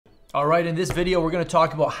All right, in this video, we're gonna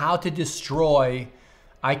talk about how to destroy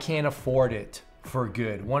 "I can't afford it" for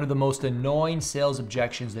good. One of the most annoying sales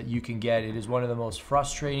objections that you can get. It is one of the most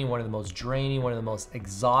frustrating, one of the most draining, one of the most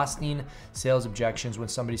exhausting sales objections when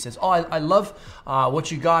somebody says, oh, I love what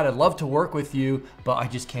you got. I'd love to work with you, but I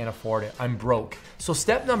just can't afford it. I'm broke. So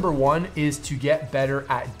step number one is to get better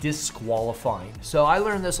at disqualifying. So I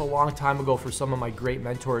learned this a long time ago for some of my great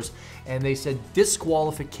mentors, and they said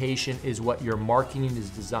disqualification is what your marketing is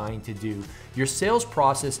designed to do. Your sales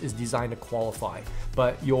process is designed to qualify,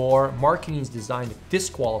 but your marketing is designed to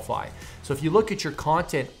disqualify. So if you look at your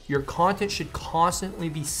content should constantly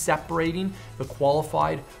be separating the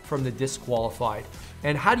qualified from the disqualified.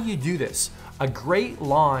 And how do you do this? A great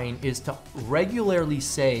line is to regularly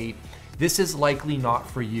say, this is likely not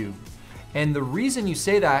for you. And the reason you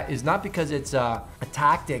say that is not because it's a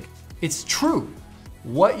tactic, it's true.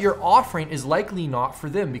 What you're offering is likely not for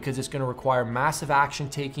them because it's going to require massive action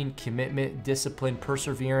taking, commitment, discipline,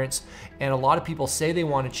 perseverance. And a lot of people say they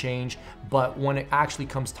want to change, but when it actually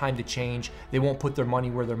comes time to change, they won't put their money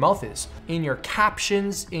where their mouth is. In your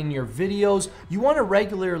captions, in your videos, you want to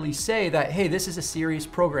regularly say that, hey, this is a serious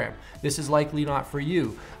program. This is likely not for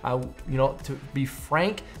you. To be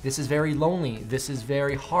frank, this is very lonely. This is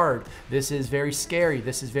very hard. This is very scary.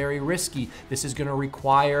 This is very risky. This is going to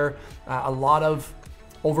require a lot of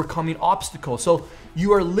overcoming obstacles. So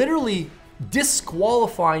you are literally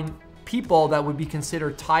disqualifying people that would be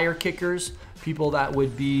considered tire kickers, people that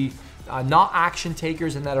would be not action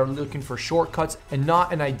takers and that are looking for shortcuts and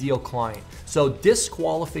not an ideal client. So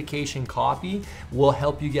disqualification copy will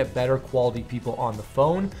help you get better quality people on the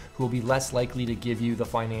phone who will be less likely to give you the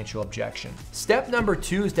financial objection. Step number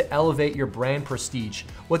two is to elevate your brand prestige.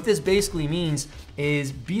 What this basically means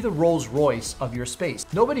is be the Rolls Royce of your space.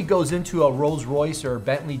 Nobody goes into a Rolls Royce or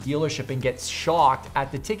Bentley dealership and gets shocked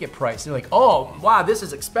at the ticket price. They're like, oh, wow, this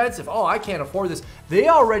is expensive. Oh, I can't afford this. They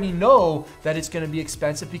already know that it's gonna be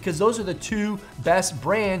expensive because those are the two best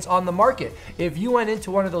brands on the market. If you went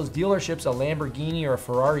into one of those dealerships, a Lamborghini or a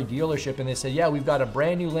Ferrari dealership, and they said, yeah, we've got a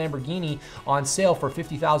brand new Lamborghini on sale for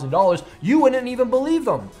 $50,000, you wouldn't even believe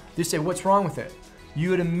them. They say, what's wrong with it? You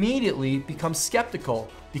would immediately become skeptical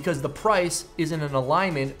because the price isn't in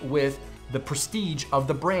alignment with the prestige of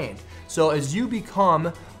the brand. So as you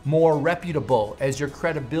become more reputable, as your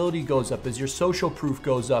credibility goes up, as your social proof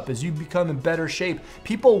goes up, as you become in better shape,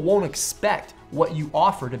 people won't expect what you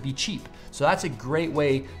offer to be cheap. So that's a great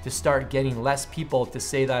way to start getting less people to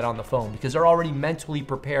say that on the phone because they're already mentally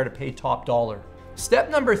prepared to pay top dollar.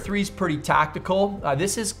 Step number three is pretty tactical.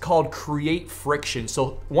 This is called create friction.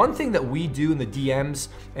 So one thing that we do in the DMs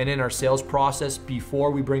and in our sales process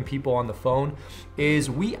before we bring people on the phone is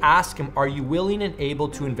we ask them, are you willing and able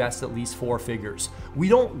to invest at least 4 figures? We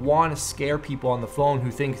don't want to scare people on the phone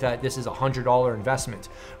who think that this is a $100 investment,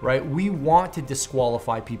 right? We want to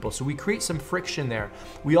disqualify people. So we create some friction there.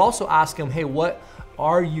 We also ask them, hey, what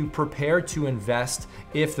are you prepared to invest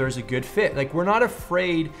if there's a good fit? Like, we're not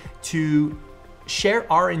afraid to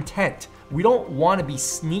share our intent. We don't want to be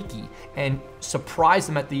sneaky and surprise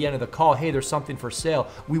them at the end of the call. Hey, there's something for sale.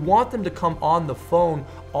 We want them to come on the phone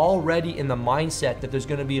already in the mindset that there's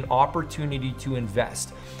going to be an opportunity to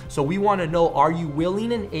invest. So we want to know, are you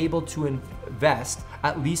willing and able to invest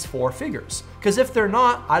at least 4 figures? Because if they're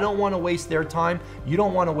not, I don't want to waste their time. You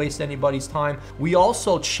don't want to waste anybody's time. We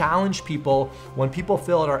also challenge people when people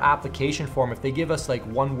fill out our application form. If they give us like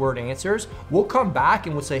 1-word answers, we'll come back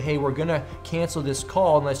and we'll say, hey, we're going to cancel this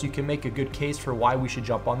call unless you can make a good case for why we should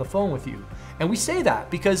jump on the phone with you. And we say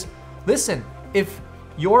that because, listen, if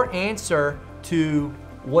your answer to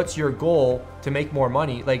what's your goal to make more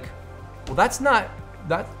money, like, well, that's not,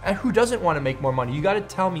 who doesn't want to make more money? You got to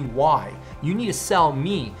tell me why. You need to sell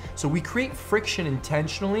me. So we create friction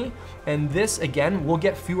intentionally, and this, again, will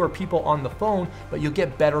get fewer people on the phone, but you'll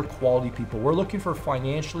get better quality people. We're looking for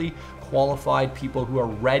financially qualified people who are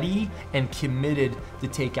ready and committed to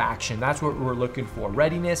take action. That's what we're looking for: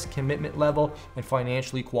 readiness, commitment level, and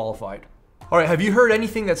financially qualified. All right, have you heard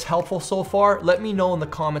anything that's helpful so far? Let me know in the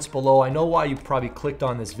comments below. I know why you probably clicked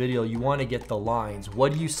on this video. You want to get the lines.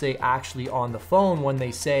 What do you say actually on the phone when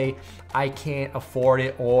they say, I can't afford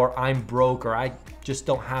it, or I'm broke, or I just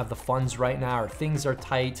don't have the funds right now, or things are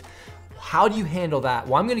tight? How do you handle that?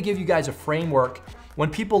 Well, I'm going to give you guys a framework. When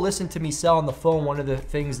people listen to me sell on the phone, one of the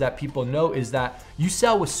things that people know is that you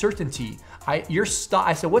sell with certainty. I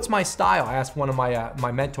said, what's my style? I asked one of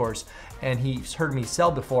my mentors, and he's heard me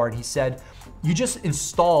sell before, and he said, you just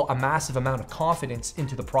install a massive amount of confidence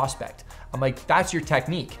into the prospect. I'm like, that's your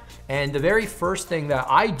technique. And the very first thing that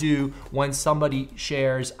I do when somebody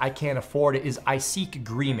shares, I can't afford it, is I seek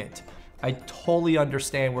agreement. I totally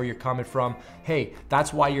understand where you're coming from. Hey,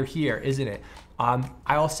 that's why you're here, isn't it?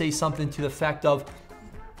 I'll say something to the effect of,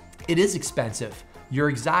 it is expensive. You're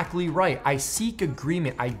exactly right. I seek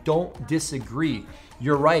agreement. I don't disagree.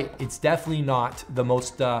 You're right. It's definitely not the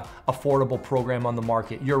most affordable program on the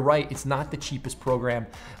market. You're right. It's not the cheapest program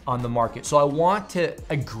on the market. So I want to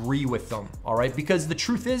agree with them, all right? Because the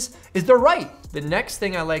truth is they're right. The next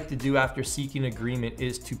thing I like to do after seeking agreement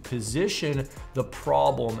is to position the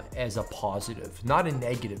problem as a positive, not a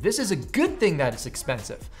negative. This is a good thing that it's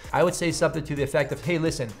expensive. I would say something to the effect of, hey,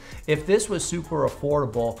 listen, if this was super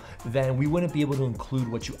affordable, then we wouldn't be able to include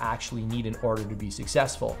what you actually need in order to be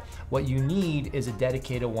successful. What you need is a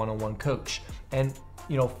dedicated one-on-one coach. And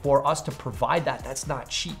for us to provide that, that's not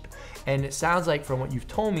cheap. And it sounds like from what you've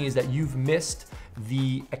told me is that you've missed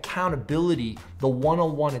the accountability, the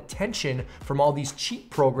one-on-one attention from all these cheap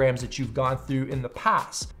programs that you've gone through in the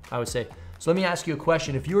past, I would say. So let me ask you a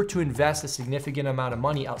question. If you were to invest a significant amount of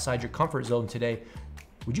money outside your comfort zone today,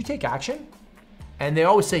 would you take action? And they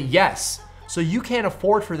always say yes. So you can't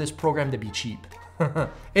afford for this program to be cheap. And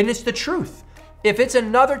it's the truth. If it's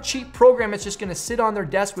another cheap program, it's just gonna sit on their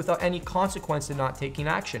desk without any consequence in not taking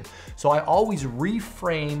action. So I always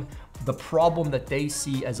reframe the problem that they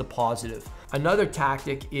see as a positive. Another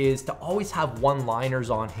tactic is to always have one-liners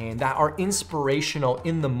on hand that are inspirational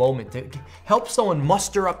in the moment, to help someone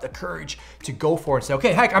muster up the courage to go for it and say,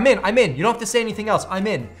 okay, heck, I'm in. You don't have to say anything else, I'm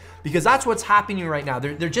in. Because that's what's happening right now.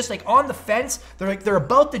 They're just like on the fence, they're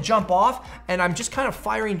about to jump off, and I'm just kind of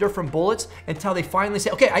firing different bullets until they finally say,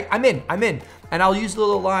 okay, I'm in. And I'll use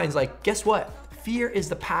little lines like, guess what? Fear is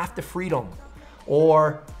the path to freedom.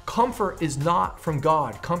 Or comfort is not from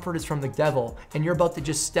God, comfort is from the devil, and you're about to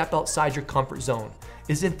just step outside your comfort zone.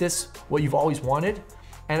 Isn't this what you've always wanted?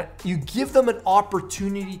 And you give them an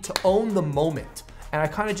opportunity to own the moment. And I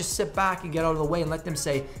kind of just sit back and get out of the way and let them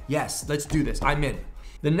say, yes, let's do this, I'm in.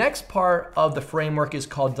 The next part of the framework is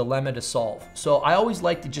called dilemma to solve. So I always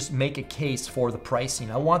like to just make a case for the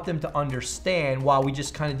pricing. I want them to understand, while we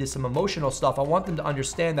just kind of did some emotional stuff, I want them to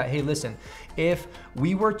understand that, hey, listen, if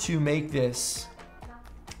we were to make this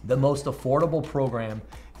the most affordable program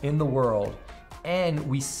in the world, and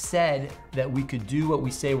we said that we could do what we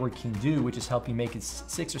say we can do, which is help you make it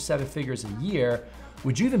 6 or 7 figures a year,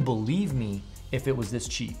 would you even believe me if it was this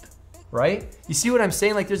cheap, right? You see what I'm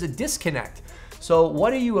saying? Like, there's a disconnect. So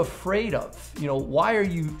what are you afraid of? Why are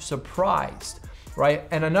you surprised, right?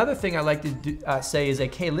 And another thing I like to say is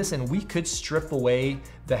like, hey, listen, we could strip away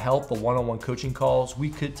the help, the one-on-one coaching calls. We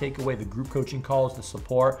could take away the group coaching calls, the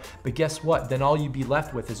support. But guess what? Then all you'd be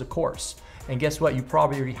left with is a course. And guess what? You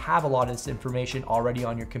probably already have a lot of this information already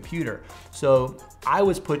on your computer. So I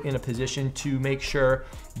was put in a position to make sure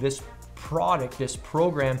this product, this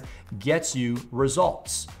program gets you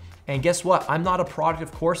results. And guess what? I'm not a product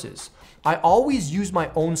of courses. I always use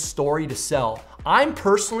my own story to sell. I'm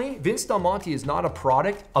personally, Vince Del Monte is not a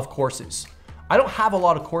product of courses. I don't have a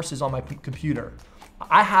lot of courses on my computer.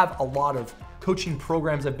 I have a lot of coaching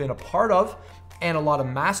programs I've been a part of and a lot of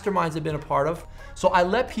masterminds I've been a part of. So I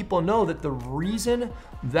let people know that the reason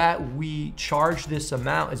that we charge this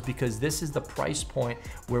amount is because this is the price point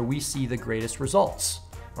where we see the greatest results.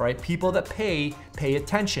 All right, people that pay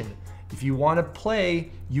attention. If you want to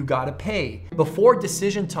play, you got to pay. Before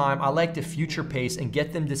decision time, I like to future pace and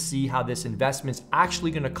get them to see how this investment's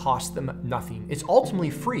actually going to cost them nothing. It's ultimately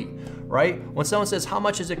free, right? When someone says, how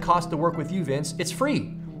much does it cost to work with you, Vince? It's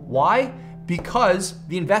free. Why? Because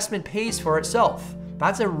the investment pays for itself.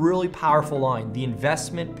 That's a really powerful line. The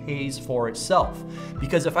investment pays for itself.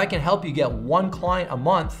 Because if I can help you get 1 client a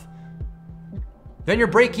month, then you're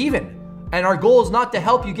break even. And our goal is not to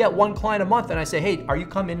help you get 1 client a month. And I say, hey, are you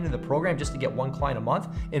coming into the program just to get 1 client a month?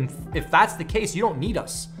 And if that's the case, you don't need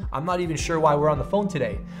us. I'm not even sure why we're on the phone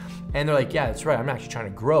today. And they're like, yeah, that's right. I'm actually trying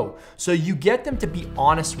to grow. So you get them to be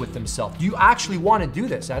honest with themselves. Do you actually want to do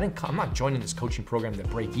this? I'm not joining this coaching program to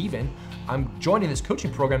break even. I'm joining this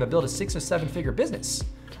coaching program to build a 6 or 7 figure business.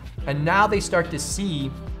 And now they start to see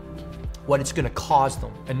what it's going to cause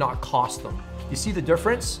them and not cost them. You see the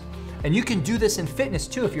difference? And you can do this in fitness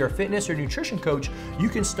too. If you're a fitness or nutrition coach, you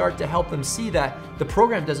can start to help them see that the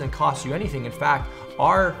program doesn't cost you anything. In fact,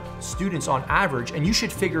 our students on average, and you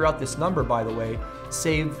should figure out this number by the way,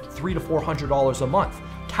 save $300 to $400 a month.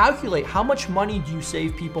 Calculate how much money do you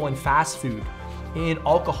save people in fast food, in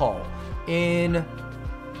alcohol, in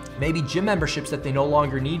Maybe gym memberships that they no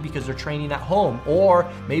longer need because they're training at home, or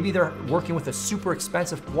maybe they're working with a super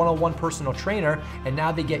expensive one-on-one personal trainer and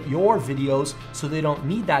now they get your videos so they don't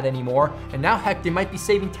need that anymore. And now, heck, they might be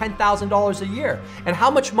saving $10,000 a year. And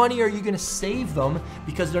how much money are you gonna save them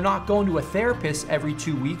because they're not going to a therapist every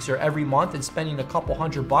 2 weeks or every month and spending a couple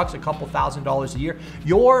 $100, a couple $1,000 a year?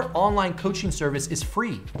 Your online coaching service is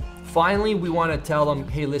free. Finally, we want to tell them,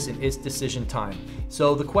 hey, listen, it's decision time.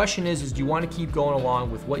 So the question is do you want to keep going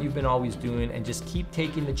along with what you've been always doing and just keep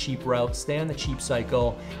taking the cheap route, stay on the cheap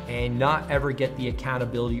cycle, and not ever get the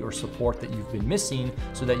accountability or support that you've been missing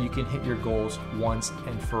so that you can hit your goals once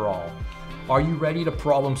and for all? Are you ready to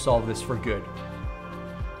problem solve this for good?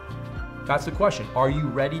 That's the question. Are you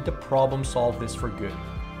ready to problem solve this for good?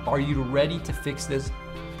 Are you ready to fix this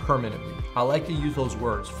permanently? I like to use those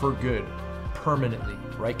words, for good, permanently,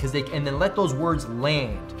 right? And then let those words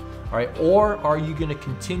land, all right? Or are you gonna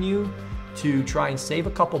continue to try and save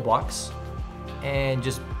a couple bucks and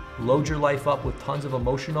just load your life up with tons of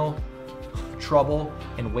emotional trouble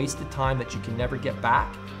and wasted time that you can never get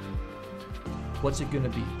back? What's it gonna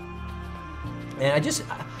be? And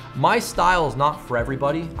my style is not for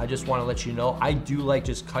everybody. I just wanna let you know, I do like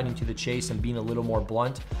just cutting to the chase and being a little more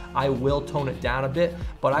blunt. I will tone it down a bit,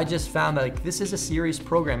 but I just found that this is a serious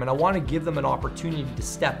program and I wanna give them an opportunity to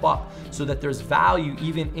step up so that there's value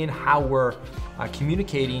even in how we're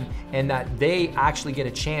communicating, and that they actually get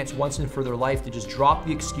a chance once and for their life to just drop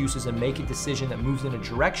the excuses and make a decision that moves in a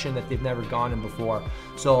direction that they've never gone in before.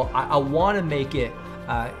 So I wanna make it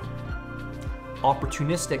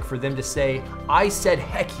opportunistic for them to say, I said,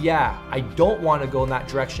 heck yeah, I don't want to go in that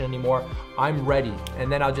direction anymore. I'm ready.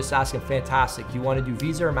 And then I'll just ask them, fantastic. Do you want to do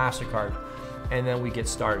Visa or MasterCard? And then we get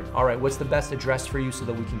started. All right, what's the best address for you so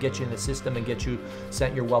that we can get you in the system and get you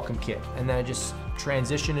sent your welcome kit? And then I just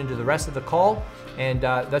transition into the rest of the call. And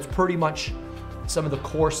that's pretty much some of the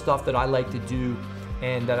core stuff that I like to do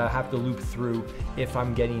and that I have to loop through if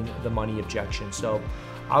I'm getting the money objection. So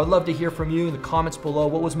I would love to hear from you in the comments below.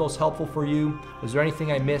 What was most helpful for you? Was there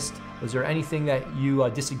anything I missed? Was there anything that you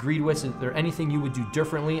disagreed with? Is there anything you would do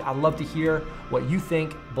differently? I'd love to hear what you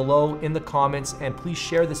think below in the comments, and please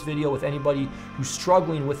share this video with anybody who's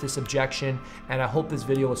struggling with this objection. And I hope this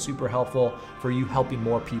video was super helpful for you helping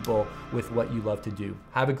more people with what you love to do.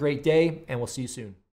 Have a great day, and we'll see you soon.